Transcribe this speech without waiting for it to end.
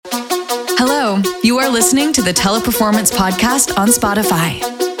You are listening to the Teleperformance Podcast on Spotify.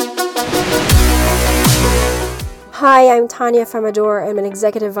 Hi, I'm Tanya Famador. I'm an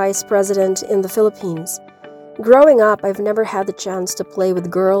executive vice president in the Philippines. Growing up, I've never had the chance to play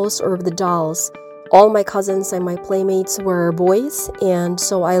with girls or with the dolls. All my cousins and my playmates were boys, and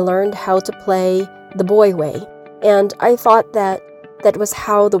so I learned how to play the boy way. And I thought that was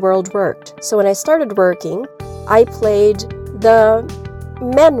how the world worked. So when I started working, I played the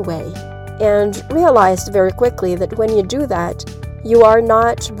men way and realized very quickly that when you do that, you are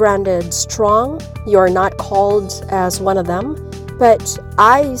not branded strong, you are not called as one of them, but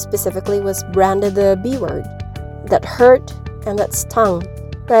I specifically was branded the B word, that hurt and that stung.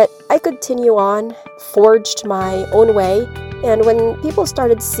 But I continue on, forged my own way, and when people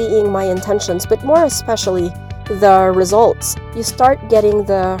started seeing my intentions, but more especially the results, you start getting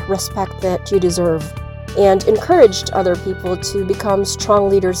the respect that you deserve and encouraged other people to become strong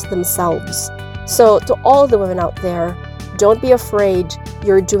leaders themselves. So to all the women out there, don't be afraid.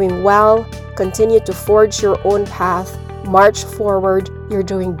 You're doing well. Continue to forge your own path. March forward. You're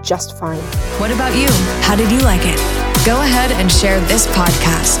doing just fine. What about you? How did you like it? Go ahead and share this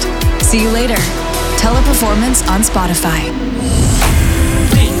podcast. See you later. Teleperformance on Spotify.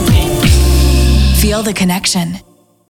 Feel the connection.